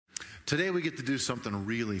Today we get to do something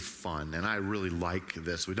really fun, and I really like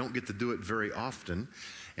this. We don't get to do it very often,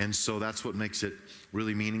 and so that's what makes it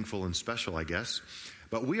really meaningful and special, I guess.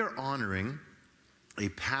 But we are honoring a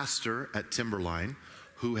pastor at Timberline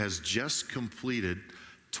who has just completed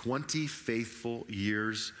 20 faithful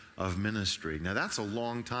years of ministry. Now, that's a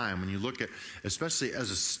long time. When you look at, especially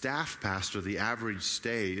as a staff pastor, the average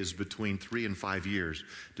stay is between 3 and 5 years,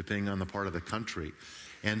 depending on the part of the country.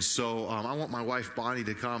 And so I want my wife, Bonnie,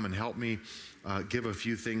 to come and help me give a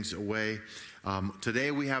few things away.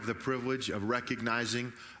 Today, we have the privilege of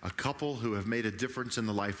recognizing a couple who have made a difference in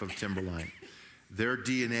the life of Timberline. Their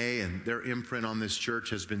DNA and their imprint on this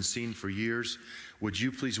church has been seen for years. Would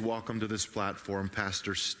you please welcome to this platform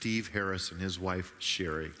Pastor Steve Harris and his wife,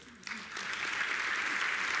 Sherry.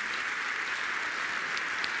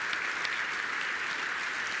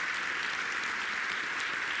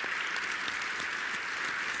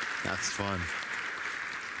 That's fun.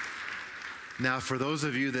 Now, for those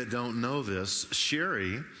of you that don't know this,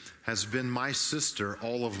 Sherry has been my sister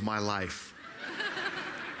all of my life.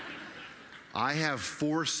 I have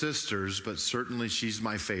 4 sisters, but certainly she's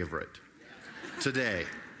my favorite. Today.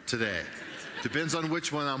 Depends on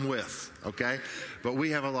which one I'm with, okay? But we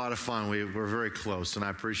have a lot of fun. We're very close, and I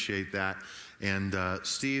appreciate that. And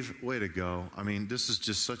Steve, way to go. I mean, this is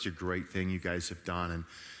just such a great thing you guys have done. And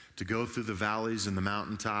to go through the valleys and the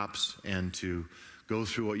mountaintops and to go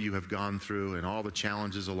through what you have gone through and all the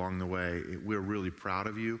challenges along the way, we're really proud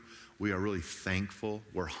of you. We are really thankful.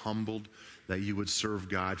 We're humbled that you would serve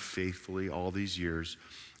God faithfully all these years.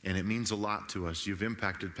 And it means a lot to us. You've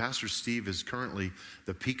impacted. Pastor Steve is currently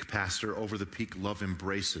the Peak pastor over the Peak Love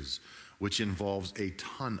Embraces, which involves a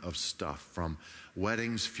ton of stuff from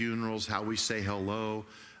weddings, funerals, how we say hello,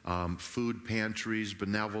 food pantries,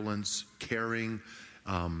 benevolence, caring,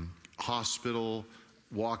 hospital,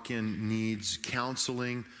 walk-in needs,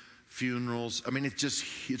 counseling, funerals. I mean,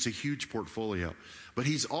 it's a huge portfolio. But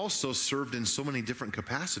he's also served in so many different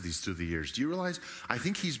capacities through the years. Do you realize? I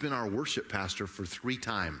think he's been our worship pastor for 3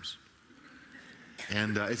 times.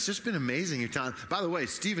 And it's just been amazing your time. By the way,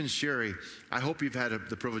 Steve and Sherry, I hope you've had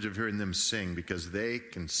the privilege of hearing them sing because they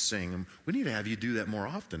can sing. We need to have you do that more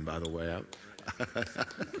often, by the way.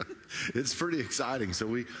 It's pretty exciting, so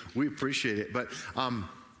we appreciate it. But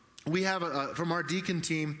we have from our deacon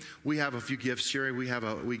team, we have a few gifts. Sherry,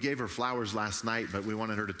 we gave her flowers last night, but we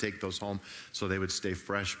wanted her to take those home so they would stay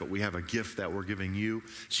fresh. But we have a gift that we're giving you.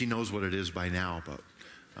 She knows what it is by now, but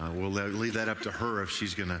we'll leave that up to her if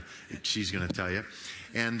she's gonna tell you.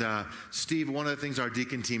 And Steve, one of the things our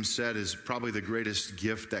deacon team said is probably the greatest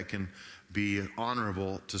gift that can be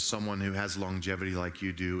honorable to someone who has longevity like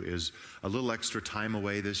you do is a little extra time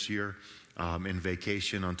away this year in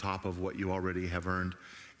vacation on top of what you already have earned,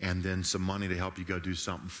 and then some money to help you go do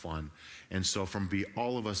something fun. And so from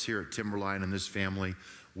all of us here at Timberline and this family,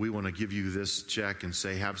 we want to give you this check and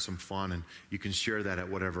say, have some fun, and you can share that at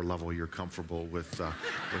whatever level you're comfortable with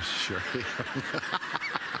Sherry.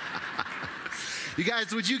 You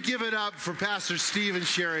guys, would you give it up for Pastor Steve and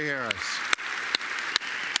Sherry Harris?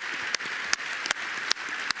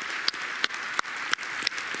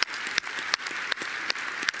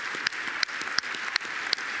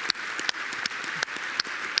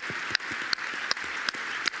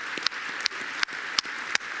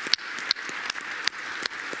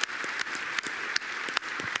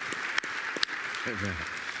 Amen.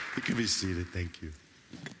 You can be seated. Thank you.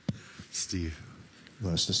 Steve. You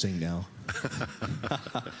want us to sing now?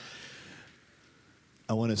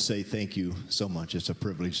 I want to say thank you so much. It's a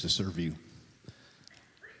privilege to serve you.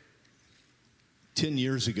 10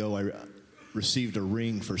 years ago, I received a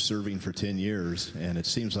ring for serving for 10 years, and it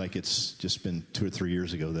seems like it's just been 2 or 3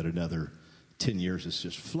 years ago that another 10 years has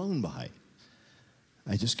just flown by.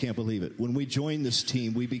 I just can't believe it. When we joined this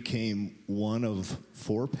team, we became one of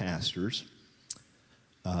 4 pastors,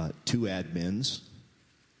 2 admins,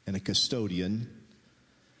 and a custodian,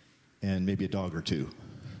 and maybe a dog or 2.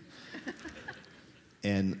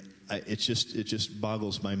 And it just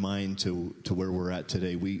boggles my mind to where we're at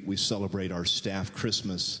today. We celebrate our staff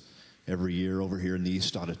Christmas every year over here in the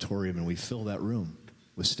East Auditorium, and we fill that room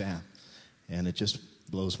with staff, and it just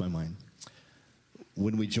blows my mind.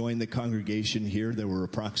 When we joined the congregation here, there were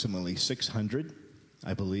approximately 600,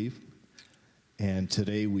 I believe, and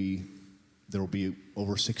today there will be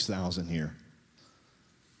over 6,000 here.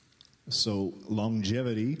 So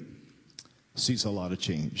longevity sees a lot of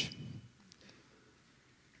change.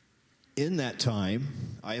 In that time,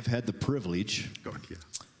 I have had the privilege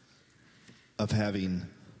of having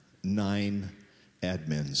 9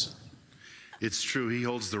 admins. It's true. He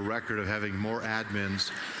holds the record of having more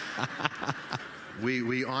admins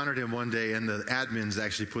We honored him one day, and the admins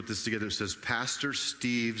actually put this together. It says, Pastor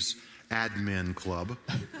Steve's Admin Club.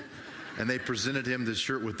 And they presented him this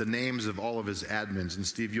shirt with the names of all of his admins. And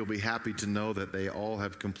Steve, you'll be happy to know that they all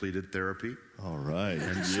have completed therapy. All right.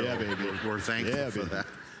 And so yeah, baby. We're thankful for that.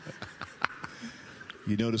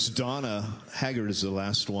 You notice Donna Haggard is the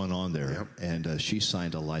last one on there, Yep. and she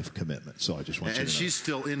signed a life commitment. So I just want you to know. And she's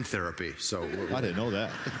still in therapy. So I didn't know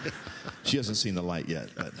that. She hasn't seen the light yet.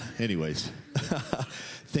 But anyways,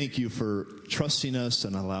 thank you for trusting us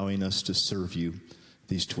and allowing us to serve you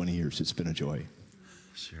these 20 years. It's been a joy.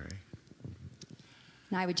 Sherry.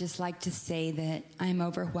 And I would just like to say that I'm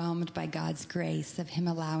overwhelmed by God's grace of him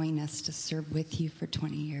allowing us to serve with you for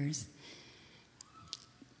 20 years.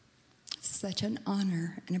 It's such an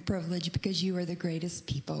honor and a privilege because you are the greatest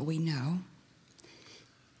people we know.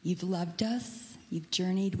 You've loved us, you've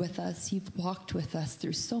journeyed with us, you've walked with us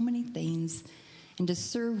through so many things, and to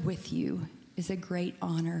serve with you is a great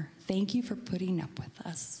honor. Thank you for putting up with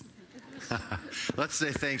us. Let's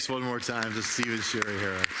say thanks one more time to Steve and Sherry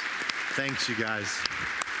Harris. Thanks, you guys.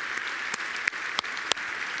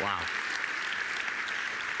 Wow.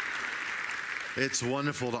 It's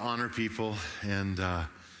wonderful to honor people, and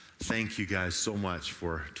thank you guys so much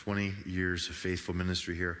for 20 years of faithful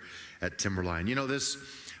ministry here at Timberline. You know, this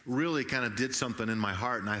really kind of did something in my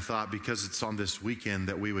heart, and I thought because it's on this weekend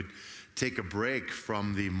that we would take a break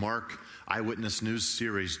from the Mark Eyewitness News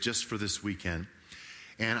series just for this weekend.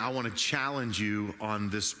 And I want to challenge you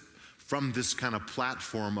on this, from this kind of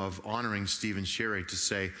platform of honoring Steve and Sherry, to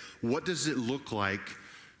say, what does it look like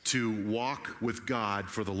to walk with God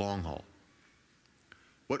for the long haul?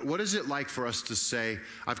 What is it like for us to say,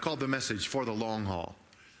 I've called the message for the long haul.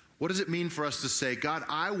 What does it mean for us to say, God,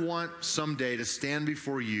 I want someday to stand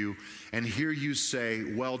before you and hear you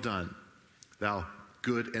say, well done, thou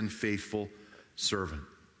good and faithful servant.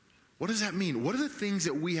 What does that mean? What are the things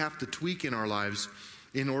that we have to tweak in our lives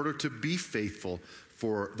in order to be faithful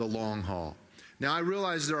for the long haul? Now, I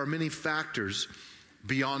realize there are many factors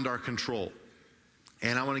beyond our control.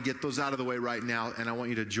 And I want to get those out of the way right now, and I want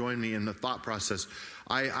you to join me in the thought process.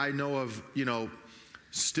 I know of,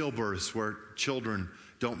 stillbirths where children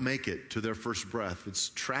don't make it to their first breath. It's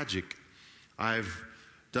tragic. I've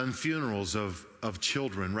done funerals of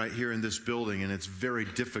children right here in this building, and it's very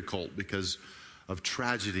difficult because of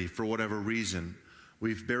tragedy for whatever reason.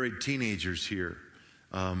 We've buried teenagers here.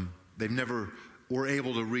 They've never were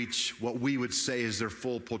able to reach what we would say is their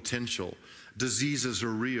full potential. Diseases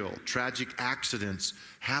are real. Tragic accidents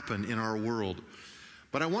happen in our world.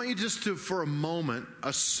 But I want you just to, for a moment,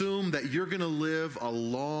 assume that you're going to live a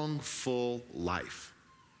long, full life.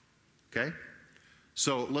 Okay?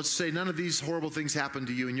 So let's say none of these horrible things happen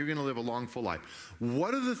to you and you're going to live a long, full life.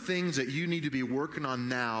 What are the things that you need to be working on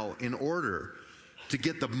now in order to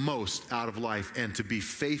get the most out of life and to be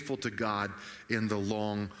faithful to God in the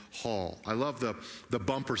long haul? I love the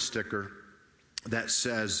bumper sticker that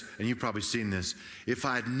says, and you've probably seen this, if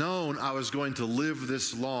I'd known I was going to live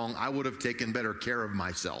this long, I would have taken better care of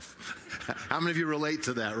myself. How many of you relate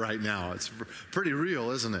to that right now? It's pretty real,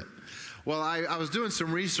 isn't it? Well, I was doing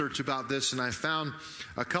some research about this, and I found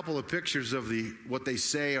a couple of pictures of what they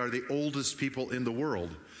say are the oldest people in the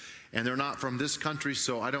world. And they're not from this country,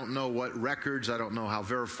 so I don't know what records, I don't know how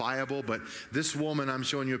verifiable, but this woman I'm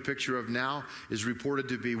showing you a picture of now is reported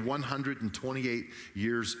to be 128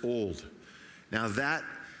 years old. Now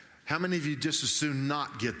how many of you just as soon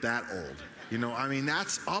not get that old?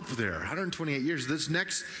 That's up there, 128 years. This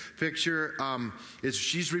next picture,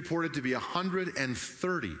 she's reported to be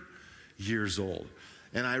 130 years old.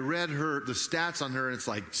 And I read the stats on her, and it's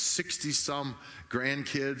like 60-some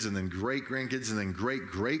grandkids, and then great-grandkids, and then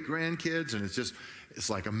great-great-grandkids, and it's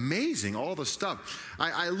like amazing, all the stuff.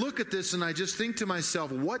 I look at this, and I just think to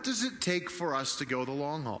myself, what does it take for us to go the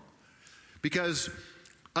long haul? Because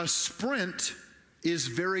a sprint is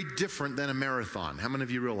very different than a marathon. How many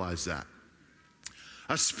of you realize that?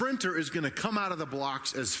 A sprinter is going to come out of the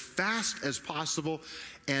blocks as fast as possible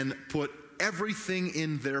and put everything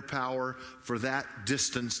in their power for that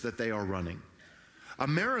distance that they are running. A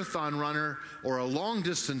marathon runner or a long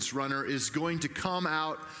distance runner is going to come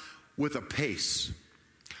out with a pace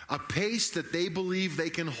that they believe they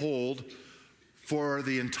can hold for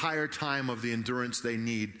the entire time of the endurance they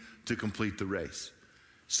need to complete the race.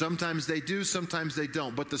 Sometimes they do, sometimes they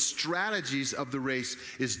don't. But the strategies of the race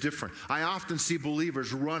is different. I often see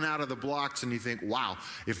believers run out of the blocks and you think, wow,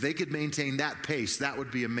 if they could maintain that pace, that would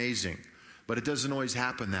be amazing. But it doesn't always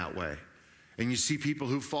happen that way. And you see people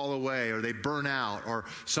who fall away or they burn out or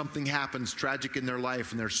something happens tragic in their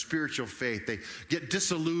life and their spiritual faith. They get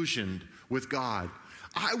disillusioned with God.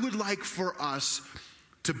 I would like for us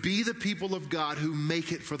to be the people of God who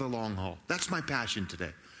make it for the long haul. That's my passion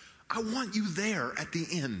today. I want you there at the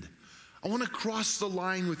end. I want to cross the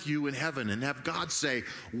line with you in heaven and have God say,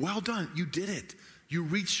 well done, you did it. You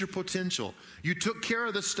reached your potential. You took care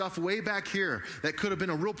of the stuff way back here that could have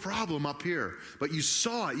been a real problem up here. But you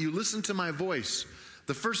saw it. You listened to my voice.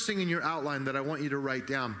 The first thing in your outline that I want you to write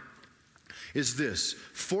down is this.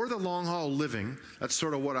 For the long haul living, that's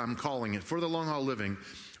sort of what I'm calling it. For the long haul living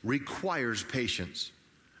requires patience.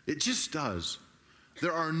 It just does.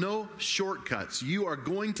 There are no shortcuts. You are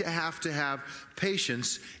going to have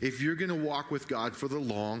patience if you're going to walk with God for the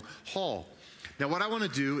long haul. Now, what I want to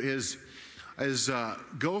do is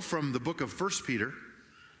go from the book of 1 Peter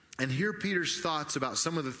and hear Peter's thoughts about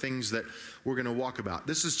some of the things that we're going to walk about.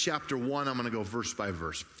 This is chapter 1. I'm going to go verse by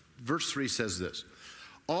verse. Verse 3 says this.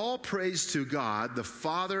 All praise to God, the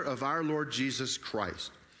Father of our Lord Jesus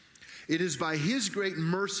Christ. It is by His great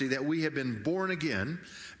mercy that we have been born again,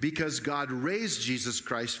 because God raised Jesus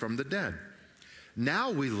Christ from the dead. Now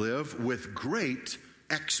we live with great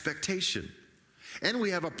expectation. And we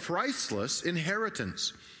have a priceless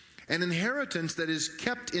inheritance. An inheritance that is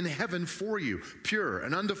kept in heaven for you, pure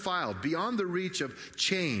and undefiled, beyond the reach of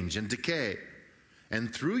change and decay.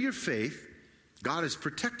 And through your faith, God is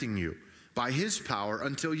protecting you by His power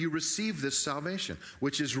until you receive this salvation,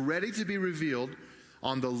 which is ready to be revealed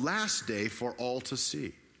on the last day for all to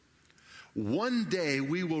see. One day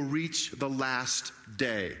we will reach the last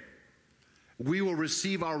day. We will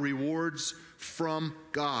receive our rewards from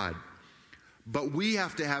God. But we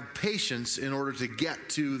have to have patience in order to get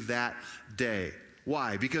to that day.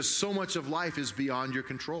 Why? Because so much of life is beyond your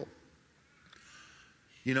control.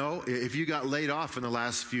 You know, if you got laid off in the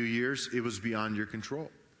last few years, it was beyond your control.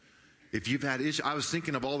 If you've had issues, I was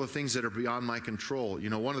thinking of all the things that are beyond my control. You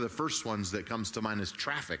know, one of the first ones that comes to mind is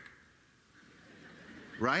traffic.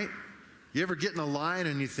 Right? You ever get in a line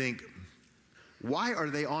and you think, why are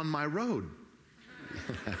they on my road?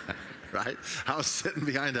 Right? I was sitting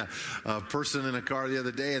behind a person in a car the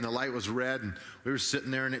other day and the light was red and we were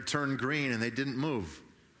sitting there and it turned green and they didn't move.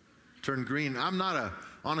 Turned green.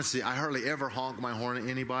 Honestly, I hardly ever honk my horn at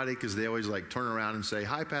anybody because they always like turn around and say,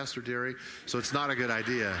 hi, Pastor Derry. So it's not a good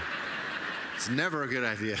idea. It's never a good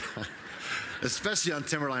idea. Especially on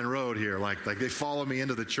Timberline Road here. Like they follow me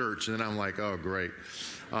into the church and then I'm like, oh, great.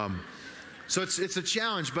 So it's a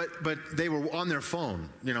challenge, but they were on their phone,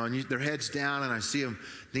 you know, and their head's down, and I see them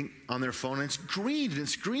on their phone, and it's green, and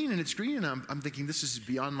it's green, and it's green, and I'm thinking this is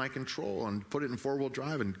beyond my control, and put it in 4-wheel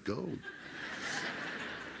drive and go.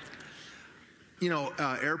 You know,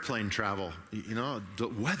 airplane travel, you know,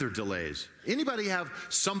 weather delays. Anybody have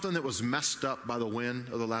something that was messed up by the wind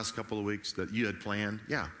of the last couple of weeks that you had planned?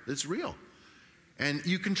 Yeah, it's real. And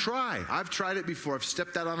you can try. I've tried it before. I've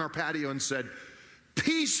stepped out on our patio and said,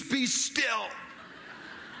 peace be still.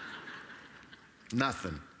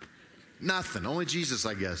 Nothing. Only Jesus,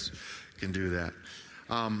 I guess, can do that.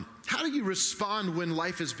 How do you respond when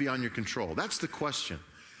life is beyond your control? That's the question.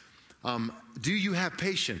 Do you have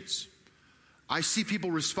patience? I see people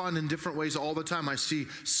respond in different ways all the time. I see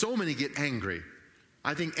so many get angry.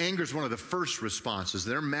 I think anger is one of the first responses.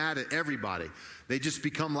 They're mad at everybody. They just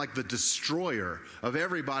become like the destroyer of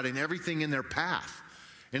everybody and everything in their path.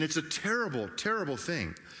 And it's a terrible, terrible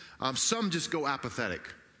thing. Some just go apathetic.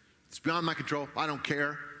 It's beyond my control. I don't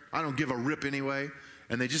care. I don't give a rip anyway.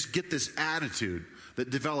 And they just get this attitude that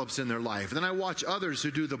develops in their life. And then I watch others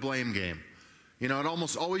who do the blame game. You know, it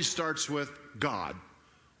almost always starts with God.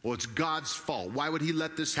 Well, it's God's fault. Why would He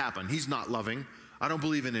let this happen? He's not loving. I don't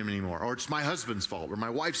believe in Him anymore. Or it's my husband's fault, or my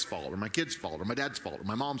wife's fault, or my kid's fault, or my dad's fault, or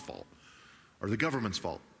my mom's fault, or the government's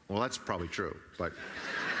fault. Well, that's probably true. But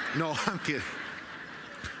no, I'm kidding.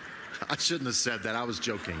 I shouldn't have said that. I was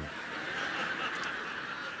joking.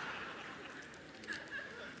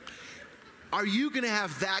 Are you going to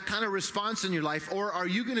have that kind of response in your life, or are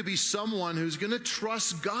you going to be someone who's going to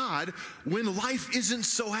trust God when life isn't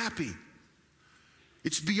so happy?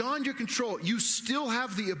 It's beyond your control. You still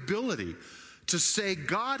have the ability to say,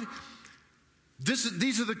 God,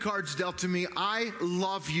 these are the cards dealt to me. I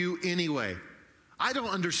love you anyway. I don't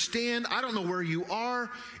understand. I don't know where you are.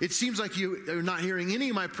 It seems like you are not hearing any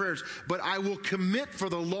of my prayers, but I will commit for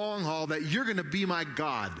the long haul that you're going to be my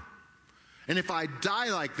God. And if I die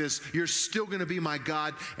like this, you're still going to be my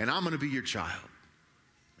God, and I'm going to be your child.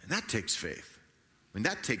 And that takes faith. I mean,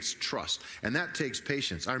 that takes trust, and that takes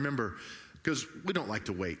patience. I remember, because we don't like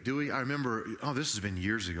to wait, do we? I remember, this has been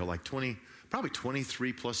years ago, like probably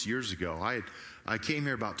 23 plus years ago. I came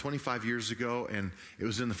here about 25 years ago, and it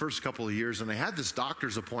was in the first couple of years, and I had this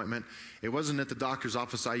doctor's appointment. It wasn't at the doctor's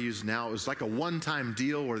office I use now. It was like a one-time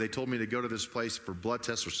deal where they told me to go to this place for blood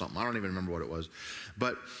tests or something. I don't even remember what it was.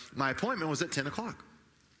 But my appointment was at 10 o'clock.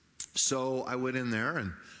 So I went in there,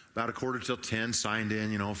 and about a quarter till 10, signed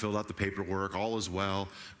in, filled out the paperwork, all is well,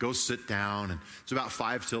 go sit down. And it's about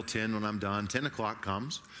 5 till 10 when I'm done. 10 o'clock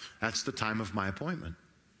comes. That's the time of my appointment.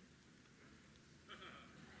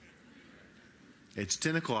 It's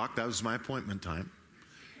 10 o'clock. That was my appointment time.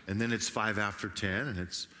 And then it's 5 after 10, and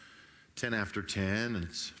it's 10 after 10, and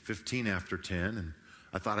it's 15 after 10. And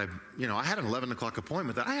I thought I had an 11 o'clock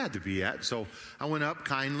appointment that I had to be at. So I went up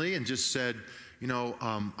kindly and just said,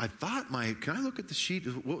 I thought can I look at the sheet?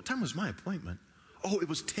 What time was my appointment? Oh, it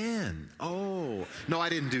was 10. Oh, no, I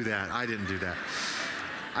didn't do that. I didn't.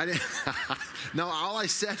 No, all I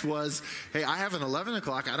said was, hey, I have an 11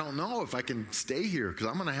 o'clock. I don't know if I can stay here because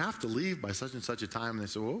I'm going to have to leave by such and such a time. And they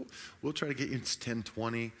said, well, we'll try to get you. It's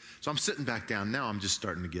 10:20. So I'm sitting back down. Now I'm just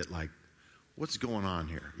starting to get like, what's going on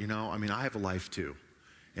here? I have a life too.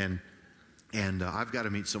 And I've got to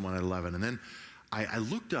meet someone at 11. And then I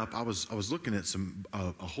looked up. I was looking at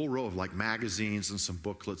a whole row of like magazines and some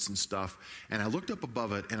booklets and stuff. And I looked up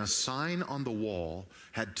above it, and a sign on the wall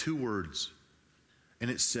had 2 words. And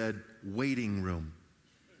it said, waiting room.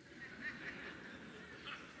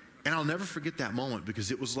 And I'll never forget that moment because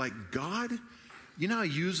it was like God, how he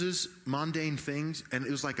uses mundane things? And it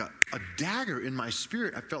was like a dagger in my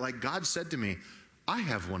spirit. I felt like God said to me, I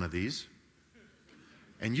have one of these.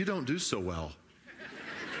 And you don't do so well.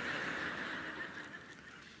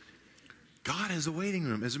 God has a waiting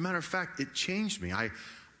room. As a matter of fact, it changed me.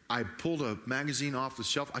 I pulled a magazine off the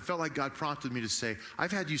shelf. I felt like God prompted me to say,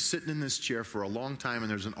 I've had you sitting in this chair for a long time,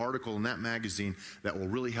 and there's an article in that magazine that will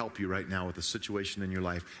really help you right now with the situation in your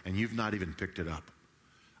life, and you've not even picked it up.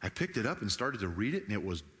 I picked it up and started to read it, and it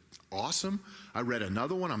was awesome. I read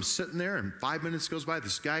another one. I'm sitting there, and 5 minutes goes by.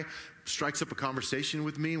 This guy strikes up a conversation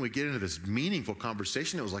with me, and we get into this meaningful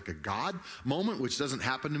conversation. It was like a God moment, which doesn't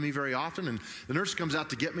happen to me very often. And the nurse comes out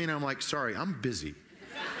to get me, and I'm like, sorry, I'm busy.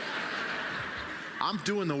 I'm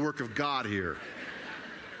doing the work of God here.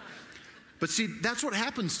 But see, that's what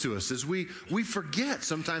happens to us is we forget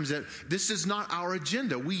sometimes that this is not our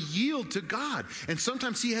agenda. We yield to God. And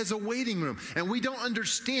sometimes he has a waiting room. And we don't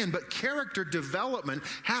understand, but character development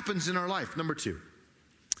happens in our life. Number 2,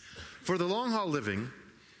 for the long haul living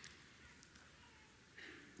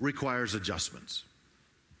requires adjustments.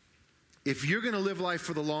 If you're going to live life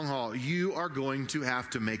for the long haul, you are going to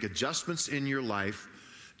have to make adjustments in your life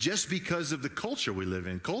just because of the culture we live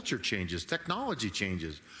in. Culture changes, technology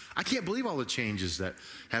changes. I can't believe all the changes that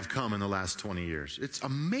have come in the last 20 years. It's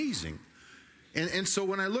amazing. And so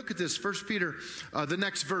when I look at this, 1 Peter, the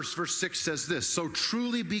next verse 6 says this, so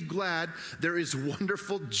truly be glad, there is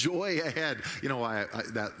wonderful joy ahead.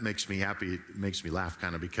 That makes me happy. It makes me laugh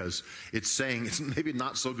kind of because it's saying it's maybe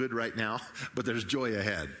not so good right now, but there's joy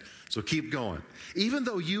ahead. So keep going. Even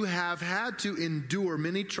though you have had to endure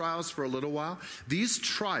many trials for a little while, these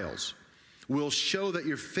trials will show that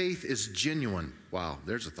your faith is genuine. Wow,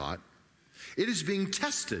 there's a thought. It is being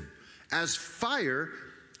tested as fire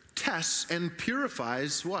tests and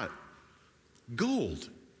purifies what? Gold.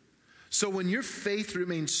 So when your faith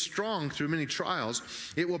remains strong through many trials,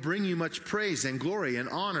 it will bring you much praise and glory and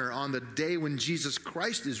honor on the day when Jesus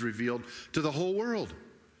Christ is revealed to the whole world.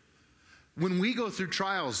 When we go through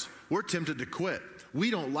trials, we're tempted to quit.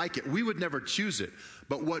 We don't like it. We would never choose it.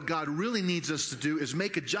 But what God really needs us to do is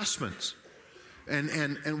make adjustments.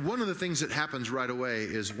 And one of the things that happens right away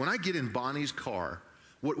is when I get in Bonnie's car,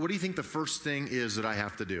 what do you think the first thing is that I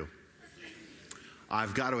have to do?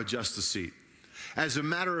 I've got to adjust the seat. As a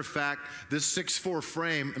matter of fact, this 6'4"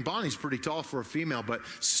 frame, and Bonnie's pretty tall for a female, but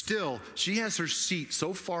still, she has her seat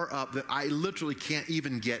so far up that I literally can't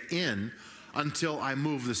even get in until I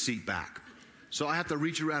move the seat back. So I have to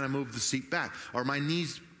reach around and move the seat back, or my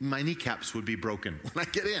kneecaps would be broken when I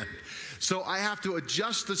get in. So I have to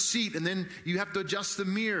adjust the seat, and then you have to adjust the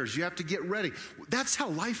mirrors. You have to get ready. That's how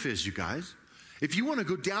life is, you guys. If you want to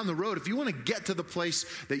go down the road, if you want to get to the place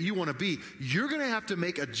that you want to be, you're going to have to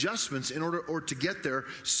make adjustments in order to get there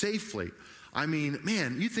safely. I mean,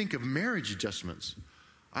 man, you think of marriage adjustments.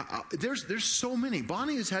 There's so many.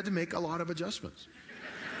 Bonnie has had to make a lot of adjustments.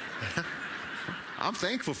 I'm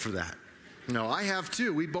thankful for that. No, I have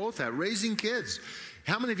too. We both have. Raising kids.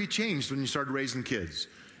 How many of you changed when you started raising kids?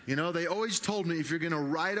 They always told me if you're going to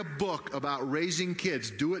write a book about raising kids,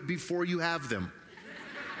 do it before you have them.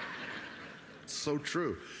 It's so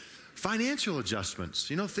true. Financial adjustments.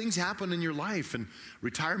 You know, things happen in your life, and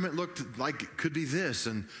retirement looked like it could be this,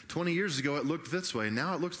 and 20 years ago it looked this way, and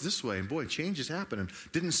now it looks this way, and boy, change is happening.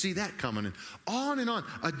 Didn't see that coming, and on.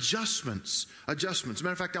 Adjustments. As a matter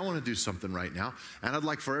of fact, I want to do something right now, and I'd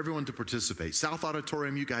like for everyone to participate. South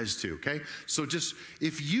Auditorium, you guys too, okay? So just,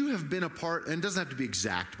 if you have been a part, and it doesn't have to be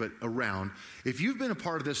exact, but around, if you've been a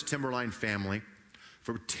part of this Timberline family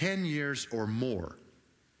for 10 years or more,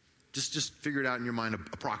 just figure it out in your mind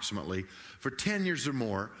approximately, for 10 years or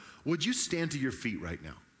more, would you stand to your feet right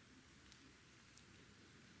now?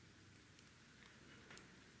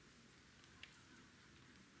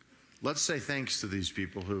 Let's say thanks to these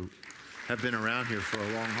people who have been around here for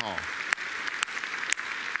a long haul.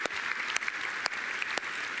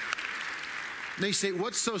 And they say,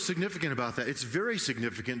 what's so significant about that? It's very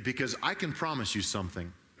significant because I can promise you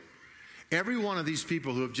something. Every one of these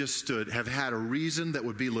people who have just stood have had a reason that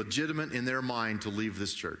would be legitimate in their mind to leave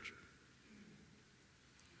this church.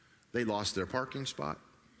 They lost their parking spot.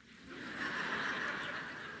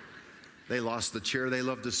 They lost the chair they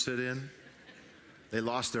loved to sit in. They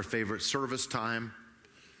lost their favorite service time.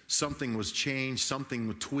 Something was changed, something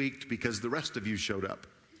was tweaked because the rest of you showed up.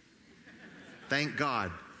 Thank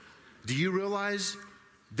God. Do you realize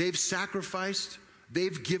they've sacrificed,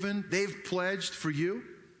 they've given, they've pledged for you?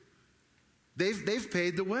 They've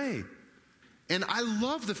paid the way. And I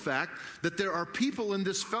love the fact that there are people in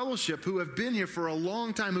this fellowship who have been here for a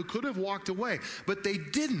long time who could have walked away, but they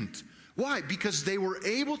didn't. Why? Because they were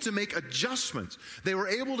able to make adjustments. They were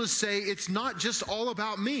able to say, it's not just all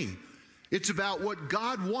about me. It's about what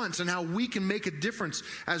God wants and how we can make a difference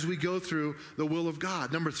as we go through the will of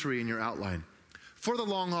God. Number 3 in your outline. For the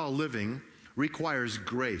long haul, living requires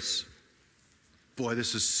grace. Boy,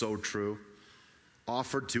 this is so true.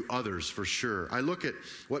 Offered to others for sure. I look at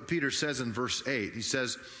what Peter says in verse 8. He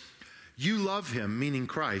says, you love him, meaning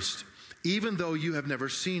Christ, even though you have never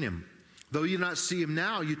seen him. Though you do not see him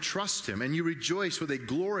now, you trust him, and you rejoice with a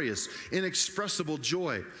glorious, inexpressible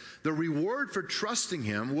joy. The reward for trusting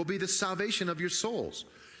him will be the salvation of your souls.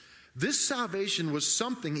 This salvation was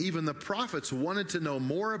something even the prophets wanted to know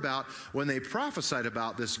more about when they prophesied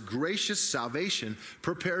about this gracious salvation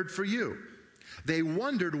prepared for you. They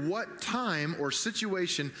wondered what time or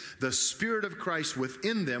situation the Spirit of Christ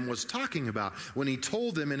within them was talking about when he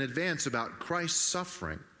told them in advance about Christ's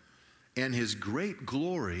suffering and his great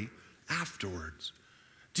glory afterwards.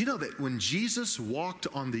 Do you know that when Jesus walked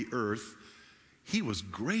on the earth, he was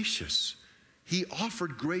gracious. He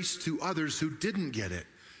offered grace to others who didn't get it.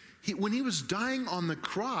 When he was dying on the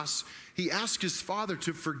cross, he asked his Father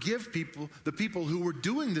to forgive the people who were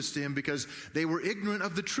doing this to him because they were ignorant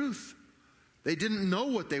of the truth. They didn't know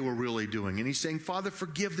what they were really doing. And he's saying, Father,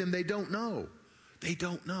 forgive them. They don't know. They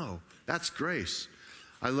don't know. That's grace.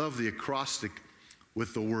 I love the acrostic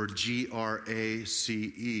with the word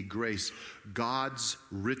G-R-A-C-E, grace. God's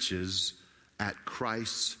riches at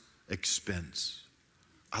Christ's expense.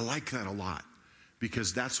 I like that a lot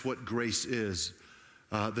because that's what grace is.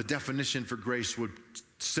 The definition for grace would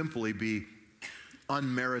simply be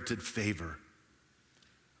unmerited favor.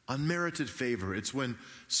 Unmerited favor. It's when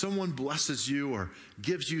someone blesses you or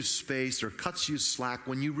gives you space or cuts you slack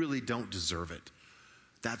when you really don't deserve it.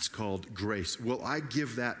 That's called grace. Well, I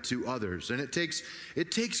give that to others. And it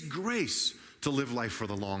takes grace to live life for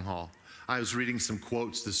the long haul. I was reading some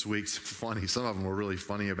quotes this week. Funny. Some of them were really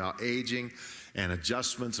funny about aging and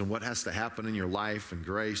adjustments and what has to happen in your life and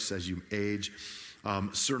grace as you age.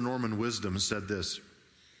 Sir Norman Wisdom said this: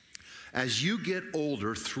 as you get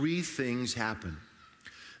older, 3 things happen.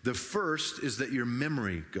 The first is that your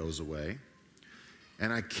memory goes away,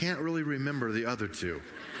 and I can't really remember the other 2.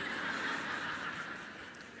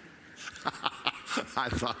 I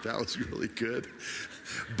thought that was really good.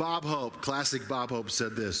 Bob Hope, classic Bob Hope,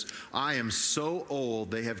 said this: I am so old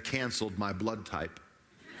they have canceled my blood type.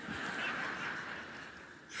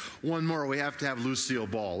 One more, we have to have Lucille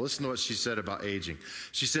Ball. Listen to what she said about aging.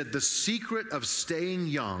 She said, the secret of staying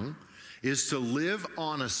young is to live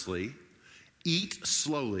honestly, eat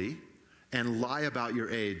slowly, and lie about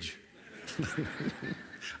your age.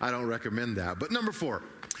 I don't recommend that. But number 4,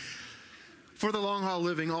 for the long haul,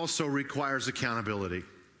 living also requires accountability.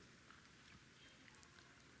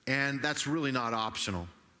 And that's really not optional.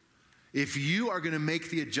 If you are going to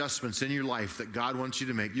make the adjustments in your life that God wants you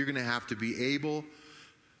to make, you're going to have to be able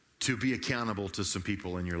to be accountable to some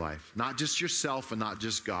people in your life. Not just yourself and not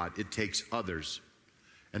just God. It takes others.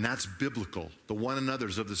 And that's biblical. The one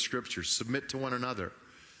another's of the scriptures. Submit to one another.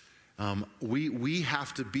 We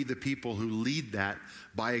have to be the people who lead that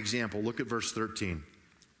by example. Look at verse 13.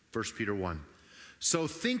 1 Peter 1. So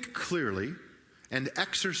think clearly and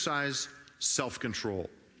exercise self-control.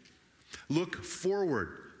 Look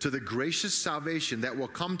forward to the gracious salvation that will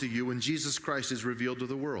come to you when Jesus Christ is revealed to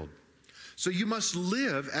the world. So you must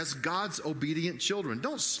live as God's obedient children.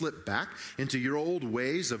 Don't slip back into your old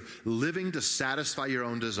ways of living to satisfy your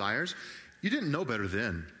own desires. You didn't know better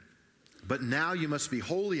then. But now you must be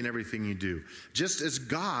holy in everything you do, just as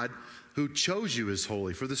God who chose you is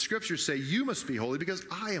holy. For the scriptures say you must be holy because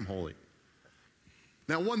I am holy.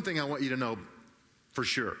 Now, one thing I want you to know for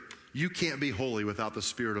sure, you can't be holy without the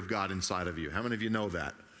Spirit of God inside of you. How many of you know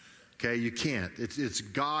that? Okay, you can't. It's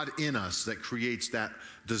God in us that creates that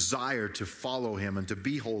desire to follow Him and to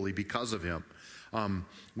be holy because of Him.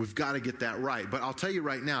 We've got to get that right. But I'll tell you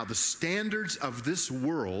right now, the standards of this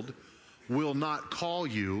world will not call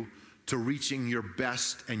you to reaching your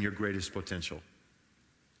best and your greatest potential.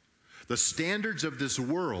 The standards of this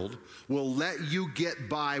world will let you get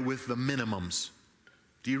by with the minimums.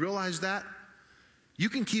 Do you realize that? You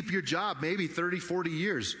can keep your job maybe 30, 40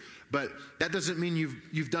 years, but that doesn't mean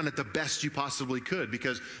you've done it the best you possibly could,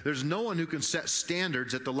 because there's no one who can set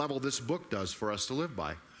standards at the level this book does for us to live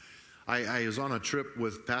by. I was on a trip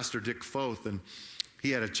with Pastor Dick Foth, and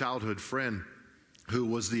he had a childhood friend who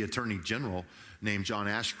was the Attorney General named John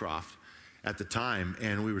Ashcroft at the time,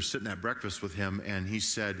 and we were sitting at breakfast with him, and he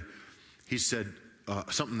said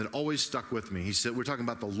something that always stuck with me. He said, we're talking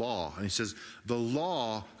about the law, and he says, the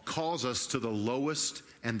law calls us to the lowest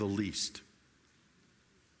and the least,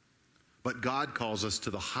 but God calls us to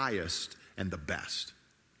the highest and the best.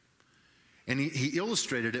 And he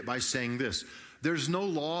illustrated it by saying this: there's no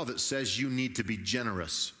law that says you need to be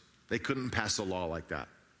generous. They couldn't pass a law like that.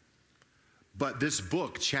 But this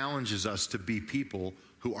book challenges us to be people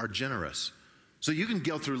who are generous. So you can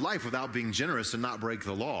go through life without being generous and not break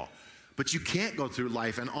the law. But you can't go through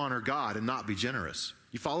life and honor God and not be generous.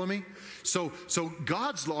 You follow me? So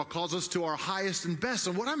God's law calls us to our highest and best.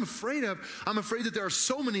 And what I'm afraid that there are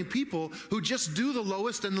so many people who just do the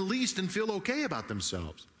lowest and the least and feel okay about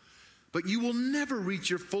themselves. But you will never reach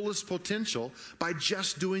your fullest potential by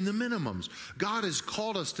just doing the minimums. God has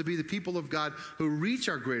called us to be the people of God who reach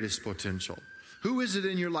our greatest potential. Who is it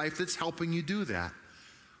in your life that's helping you do that?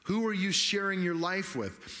 Who are you sharing your life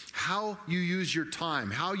with? How you use your time,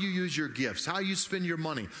 how you use your gifts, how you spend your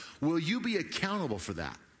money. Will you be accountable for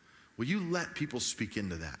that? Will you let people speak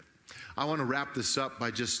into that? I want to wrap this up by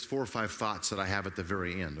just 4 or 5 thoughts that I have at the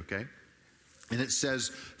very end, okay? And it says,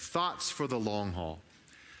 thoughts for the long haul.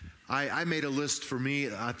 I made a list for me.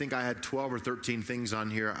 I think I had 12 or 13 things on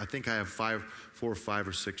here. I think I have 4 or 5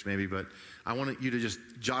 or 6 maybe, but I want you to just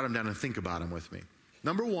jot them down and think about them with me.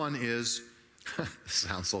 Number 1 is,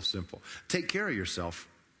 sounds so simple, take care of yourself.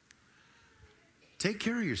 Take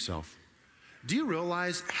care of yourself. Do you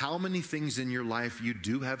realize how many things in your life you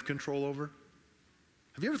do have control over?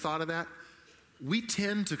 Have you ever thought of that? We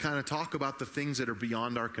tend to kind of talk about the things that are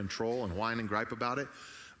beyond our control and whine and gripe about it.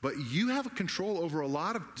 But you have control over a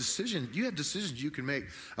lot of decisions. You have decisions you can make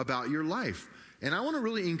about your life. And I want to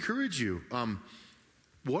really encourage you.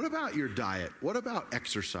 What about your diet? What about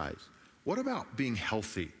exercise? What about being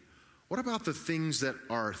healthy? What about the things that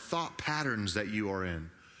are thought patterns that you are in?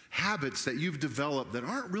 Habits that you've developed that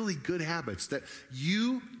aren't really good habits that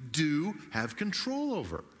you do have control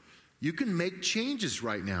over. You can make changes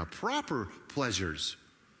right now, proper pleasures.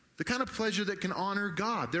 The kind of pleasure that can honor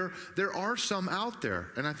God. There are some out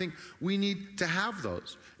there, and I think we need to have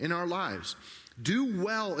those in our lives. Do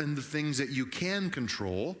well in the things that you can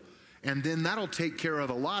control, and then that'll take care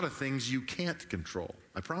of a lot of things you can't control.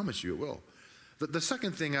 I promise you it will. The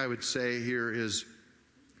second thing I would say here is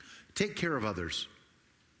take care of others.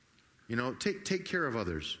 You know, take care of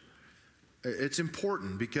others. It's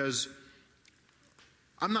important because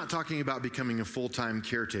I'm not talking about becoming a full-time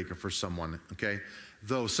caretaker for someone, okay?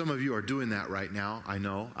 Though some of you are doing that right now, I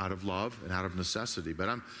know, out of love and out of necessity. But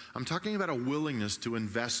I'm talking about a willingness to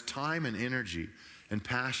invest time and energy and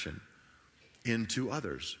passion into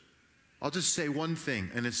others. I'll just say one thing,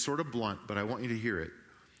 and it's sort of blunt, but I want you to hear it.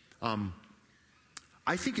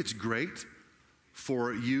 I think it's great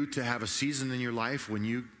for you to have a season in your life when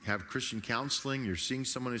you have Christian counseling, you're seeing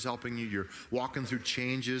someone who's helping you, you're walking through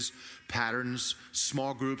changes, patterns,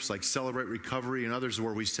 small groups like Celebrate Recovery and others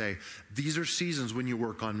where we say, these are seasons when you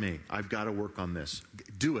work on me. I've got to work on this.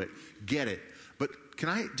 Do it. Get it. But can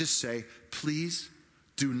I just say, please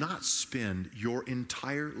do not spend your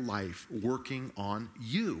entire life working on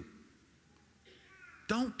you.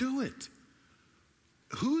 Don't do it.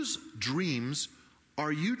 Whose dreams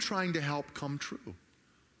are you trying to help come true?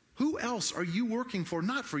 Who else are you working for?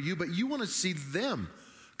 Not for you, but you want to see them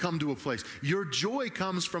come to a place. Your joy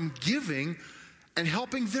comes from giving and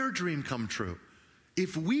helping their dream come true.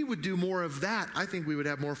 If we would do more of that, I think we would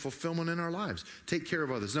have more fulfillment in our lives. Take care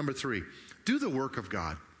of others. Number 3, do the work of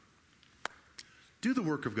God. Do the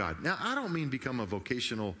work of God. Now, I don't mean become a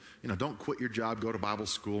vocational, don't quit your job, go to Bible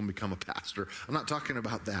school and become a pastor. I'm not talking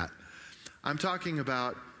about that. I'm talking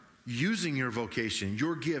about using your vocation,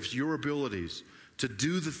 your gifts, your abilities to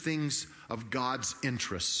do the things of God's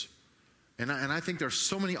interests. And I think there's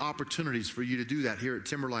so many opportunities for you to do that here at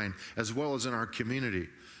Timberline as well as in our community.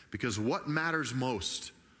 Because what matters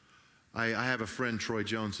most, I have a friend, Troy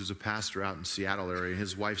Jones, who's a pastor out in Seattle area.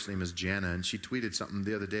 His wife's name is Jana, and she tweeted something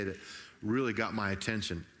the other day that really got my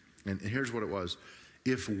attention. And here's what it was.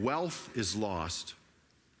 If wealth is lost,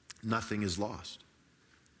 nothing is lost.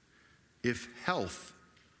 If health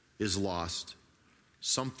is lost,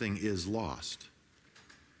 something is lost.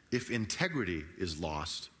 If integrity is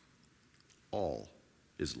lost, all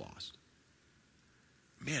is lost.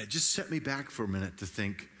 Man, it just set me back for a minute to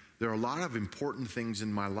think there are a lot of important things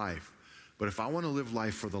in my life. But if I want to live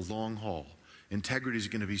life for the long haul, integrity is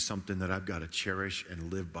going to be something that I've got to cherish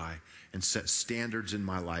and live by and set standards in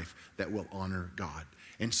my life that will honor God.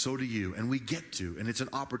 And so do you. And we get to. And it's an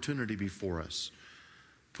opportunity before us.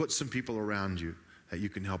 Put some people around you that you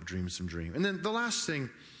can help dream some dream. And then the last thing,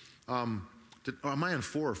 am I on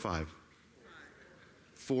 4 or 5?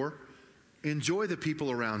 4? Enjoy the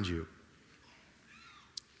people around you.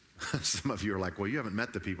 Some of you are like, well, you haven't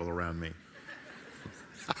met the people around me.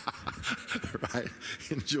 Right?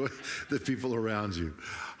 Enjoy the people around you.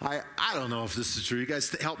 I don't know if this is true. You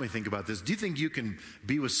guys help me think about this. Do you think you can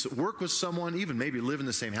work with someone, even maybe live in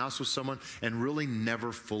the same house with someone, and really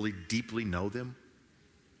never fully, deeply know them?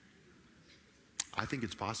 I think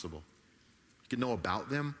it's possible. You can know about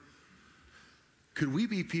them. Could we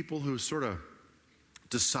be people who sort of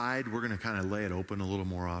decide we're going to kind of lay it open a little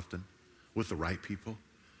more often with the right people?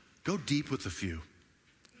 Go deep with a few.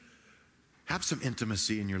 Have some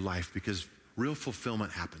intimacy in your life because real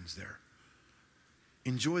fulfillment happens there.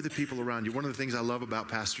 Enjoy the people around you. One of the things I love about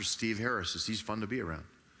Pastor Steve Harris is he's fun to be around.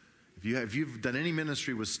 If you've done any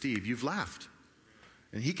ministry with Steve, you've laughed.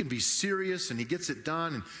 And he can be serious and he gets it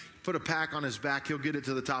done and put a pack on his back. He'll get it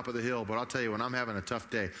to the top of the hill. But I'll tell you, when I'm having a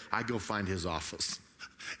tough day, I go find his office.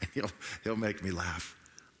 And he'll make me laugh.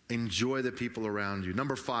 Enjoy the people around you.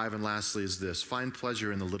 Number 5, and lastly, is this. Find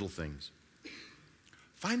pleasure in the little things.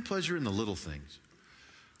 Find pleasure in the little things.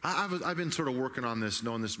 I've been sort of working on this,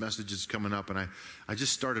 knowing this message is coming up, and I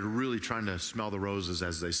just started really trying to smell the roses,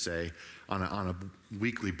 as they say, on a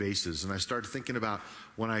weekly basis. And I started thinking about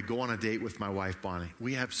when I go on a date with my wife, Bonnie.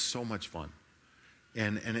 We have so much fun.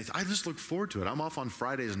 And I just look forward to it. I'm off on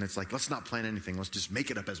Fridays, and it's like, let's not plan anything. Let's just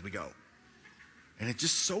make it up as we go. And it's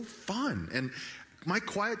just so fun. And my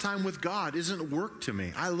quiet time with God isn't work to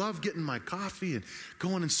me. I love getting my coffee and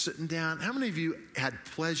going and sitting down. How many of you had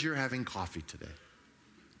pleasure having coffee today?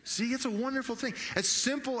 See, it's a wonderful thing. As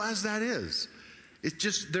simple as that is. It's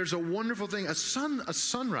just, there's a wonderful thing. A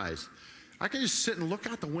sunrise. I can just sit and look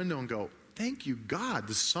out the window and go, thank you, God.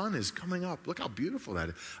 The sun is coming up. Look how beautiful that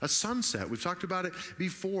is. A sunset. We've talked about it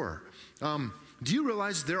before. Do you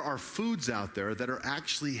realize there are foods out there that are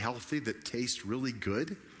actually healthy that taste really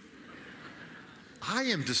good? I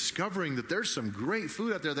am discovering that there's some great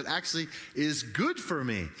food out there that actually is good for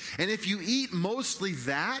me. And if you eat mostly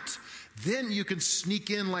that, then you can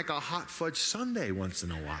sneak in like a hot fudge sundae once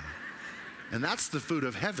in a while. And that's the food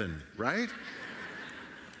of heaven, right?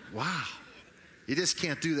 Wow. You just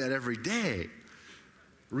can't do that every day.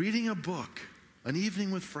 Reading a book, an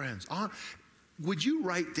evening with friends. Would you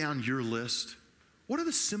write down your list? What are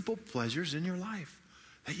the simple pleasures in your life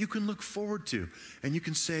that you can look forward to? And you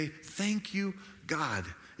can say, thank you, God.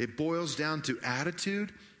 It boils down to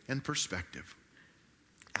attitude and perspective.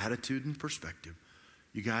 Attitude and perspective.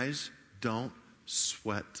 You guys, don't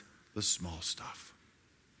sweat the small stuff.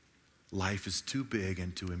 Life is too big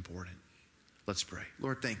and too important. Let's pray.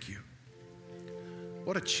 Lord, thank you.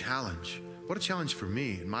 What a challenge. What a challenge for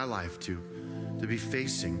me in my life to be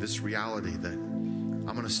facing this reality that I'm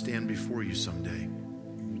going to stand before you someday.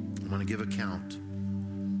 I'm going to give account.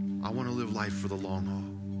 I want to live life for the long haul.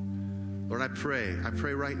 Lord, I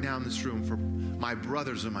pray right now in this room for my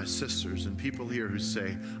brothers and my sisters and people here who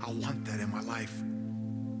say, I want that in my life.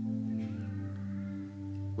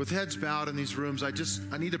 With heads bowed in these rooms, I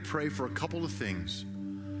need to pray for a couple of things.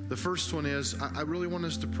 The first one is, I really want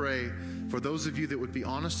us to pray for those of you that would be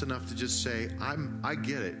honest enough to just say, I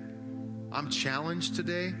get it. I'm challenged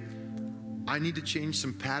today. I need to change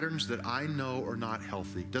some patterns that I know are not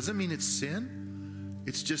healthy. Doesn't mean it's sin.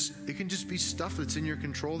 It can just be stuff that's in your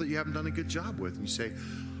control that you haven't done a good job with. And you say,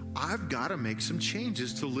 I've got to make some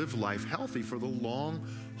changes to live life healthy for the long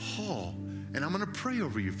haul. And I'm going to pray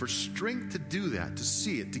over you for strength to do that, to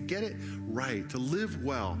see it, to get it right, to live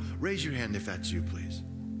well. Raise your hand if that's you, please.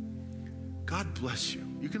 God bless you.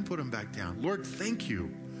 You can put them back down. Lord, thank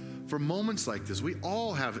you for moments like this. We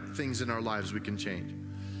all have things in our lives we can change.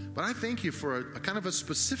 But I thank you for a kind of a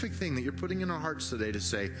specific thing that you're putting in our hearts today to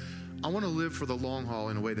say, I want to live for the long haul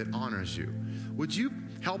in a way that honors you. Would you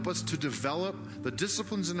help us to develop the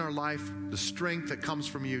disciplines in our life, the strength that comes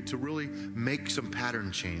from you to really make some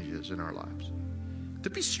pattern changes in our lives? To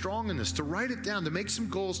be strong in this, to write it down, to make some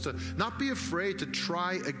goals, to not be afraid to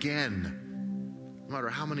try again, no matter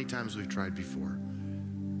how many times we've tried before.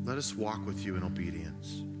 Let us walk with you in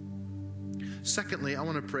obedience. Secondly, I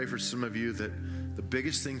want to pray for some of you that the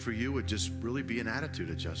biggest thing for you would just really be an attitude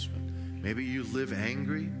adjustment. Maybe you live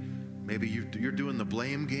angry. Maybe you're doing the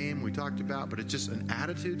blame game we talked about, but it's just an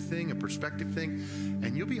attitude thing, a perspective thing.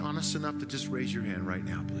 And you'll be honest enough to just raise your hand right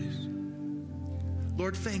now, please.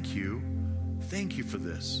 Lord, thank you. Thank you for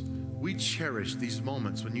this. We cherish these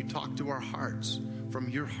moments when you talk to our hearts from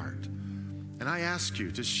your heart. And I ask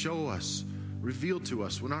you to show us, reveal to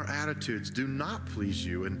us when our attitudes do not please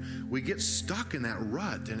you and we get stuck in that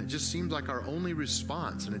rut and it just seems like our only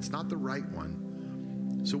response and it's not the right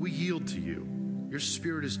one. So we yield to you. Your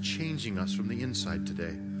Spirit is changing us from the inside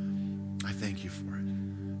today. I thank you for it.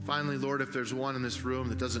 Finally, Lord, if there's one in this room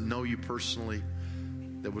that doesn't know you personally,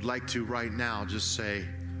 that would like to right now just say,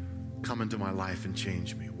 come into my life and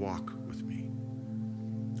change me. Walk with me.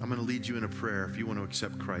 I'm going to lead you in a prayer. If you want to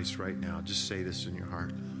accept Christ right now, just say this in your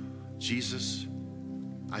heart. Jesus,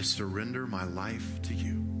 I surrender my life to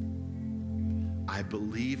you. I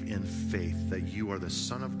believe in faith that you are the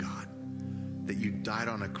Son of God, that you died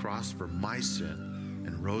on a cross for my sin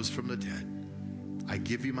and rose from the dead. I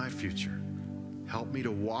give you my future. Help me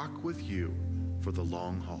to walk with you for the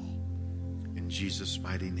long haul. In Jesus'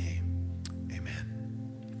 mighty name,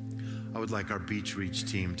 amen. I would like our Beach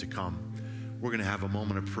Reach team to come. We're going to have a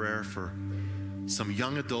moment of prayer for some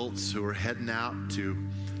young adults who are heading out to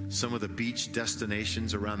some of the beach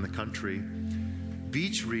destinations around the country.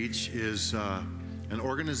 Beach Reach is an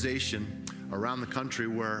organization around the country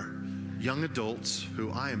where young adults,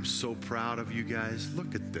 who I am so proud of you guys.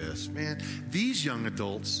 Look at this, man. These young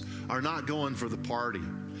adults are not going for the party.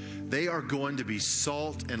 They are going to be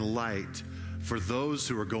salt and light for those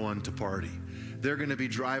who are going to party. They're going to be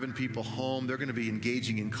driving people home. They're going to be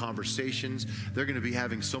engaging in conversations. They're going to be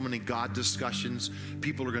having so many God discussions.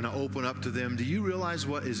 People are going to open up to them. Do you realize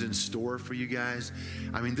what is in store for you guys?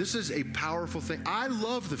 I mean, this is a powerful thing. I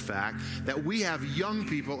love the fact that we have young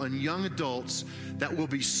people and young adults that will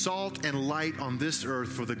be salt and light on this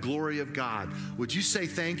earth for the glory of God. Would you say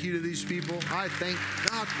thank you to these people? I thank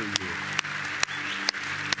God for you.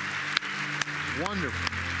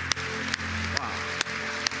 Wonderful. Wow.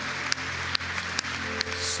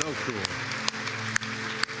 So cool.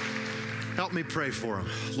 Help me pray for them.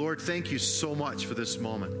 Lord, thank you so much for this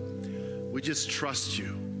moment. We just trust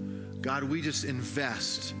you. God, we just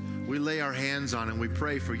invest. We lay our hands on it and we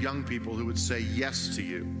pray for young people who would say yes to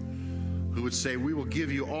you, who would say, we will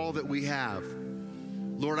give you all that we have.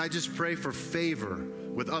 Lord, I just pray for favor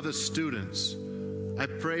with other students. I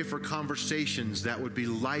pray for conversations that would be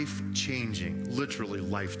life-changing, literally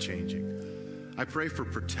life-changing. I pray for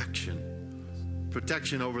protection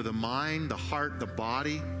over the mind, the heart, the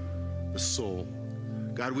body, the soul.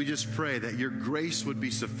 God, we just pray that your grace would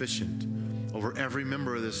be sufficient over every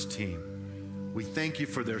member of this team. We thank you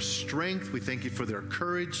for their strength. We thank you for their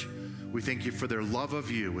courage. We thank you for their love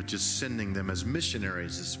of you, which is sending them as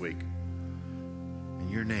missionaries this week. In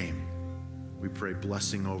your name, we pray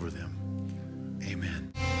blessing over them.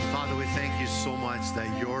 Amen. Father, we thank you so much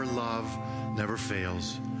that your love never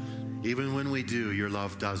fails. Even when we do, your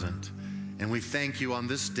love doesn't. And we thank you on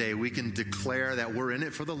this day, we can declare that we're in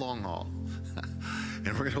it for the long haul. And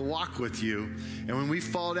we're going to walk with you. And when we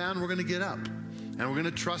fall down, we're going to get up. And we're going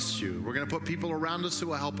to trust you. We're going to put people around us who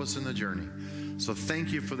will help us in the journey. So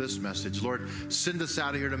thank you for this message. Lord, send us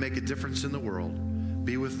out of here to make a difference in the world.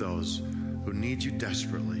 Be with those who need you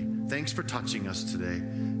desperately. Thanks for touching us today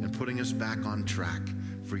and putting us back on track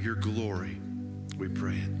for your glory. We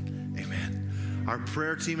pray it. Amen. Our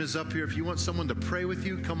prayer team is up here. If you want someone to pray with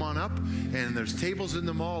you, come on up. And there's tables in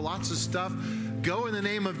the mall, lots of stuff. Go in the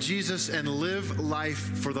name of Jesus and live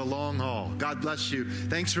life for the long haul. God bless you.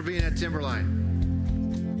 Thanks for being at Timberline.